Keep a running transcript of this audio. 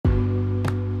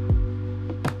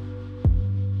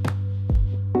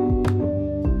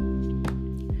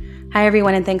Hi,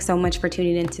 everyone, and thanks so much for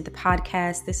tuning into the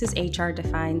podcast. This is HR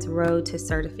Define's Road to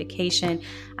Certification.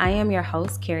 I am your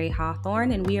host, Carrie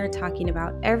Hawthorne, and we are talking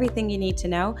about everything you need to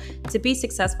know to be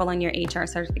successful on your HR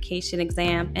certification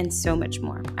exam and so much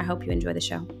more. I hope you enjoy the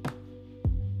show.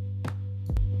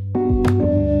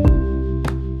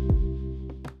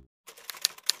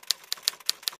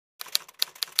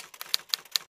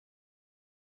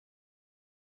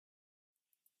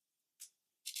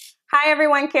 Hi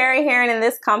everyone, Carrie here, and in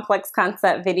this complex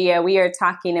concept video, we are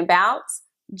talking about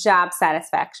job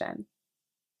satisfaction.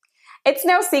 It's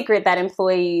no secret that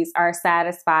employees are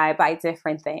satisfied by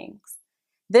different things.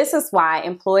 This is why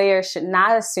employers should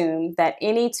not assume that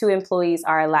any two employees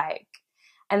are alike.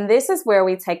 And this is where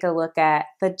we take a look at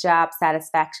the job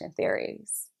satisfaction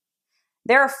theories.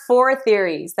 There are 4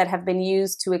 theories that have been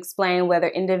used to explain whether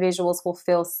individuals will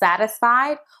feel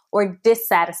satisfied or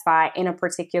dissatisfied in a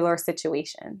particular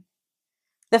situation.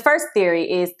 The first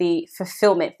theory is the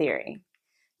fulfillment theory.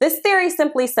 This theory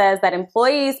simply says that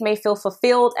employees may feel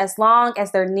fulfilled as long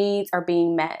as their needs are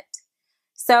being met.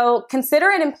 So consider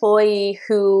an employee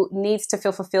who needs to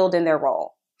feel fulfilled in their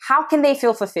role. How can they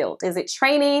feel fulfilled? Is it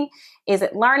training? Is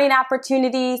it learning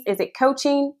opportunities? Is it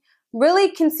coaching?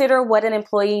 Really consider what an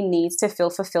employee needs to feel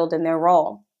fulfilled in their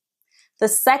role. The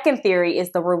second theory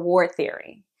is the reward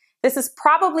theory. This is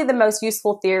probably the most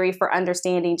useful theory for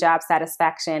understanding job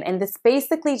satisfaction, and this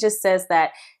basically just says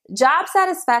that job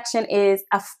satisfaction is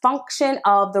a function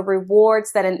of the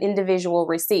rewards that an individual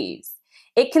receives.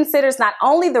 It considers not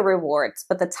only the rewards,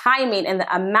 but the timing and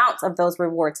the amount of those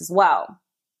rewards as well.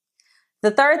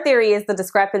 The third theory is the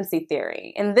discrepancy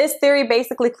theory, and this theory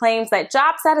basically claims that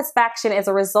job satisfaction is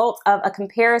a result of a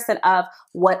comparison of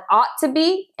what ought to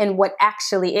be and what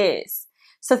actually is.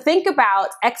 So think about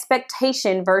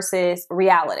expectation versus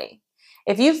reality.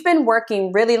 If you've been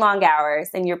working really long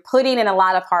hours and you're putting in a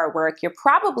lot of hard work, you're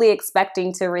probably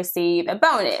expecting to receive a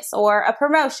bonus or a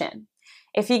promotion.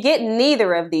 If you get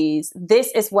neither of these,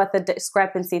 this is what the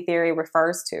discrepancy theory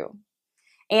refers to.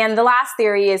 And the last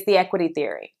theory is the equity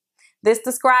theory. This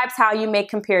describes how you may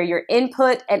compare your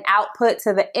input and output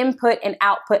to the input and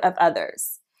output of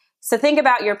others. So think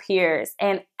about your peers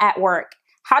and at work.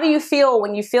 How do you feel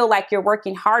when you feel like you're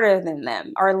working harder than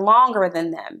them or longer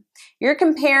than them? You're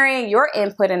comparing your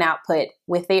input and output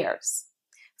with theirs.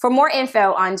 For more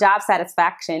info on job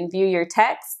satisfaction, view your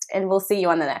text, and we'll see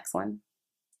you on the next one.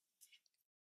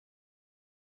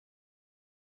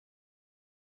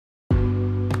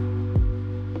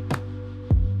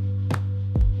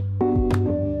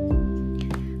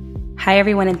 Hi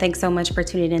everyone, and thanks so much for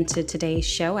tuning into today's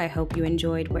show. I hope you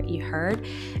enjoyed what you heard.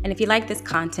 And if you like this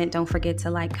content, don't forget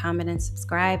to like, comment, and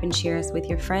subscribe and share us with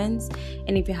your friends.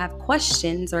 And if you have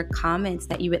questions or comments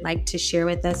that you would like to share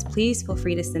with us, please feel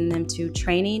free to send them to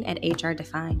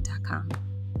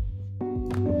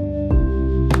training@hrdefine.com.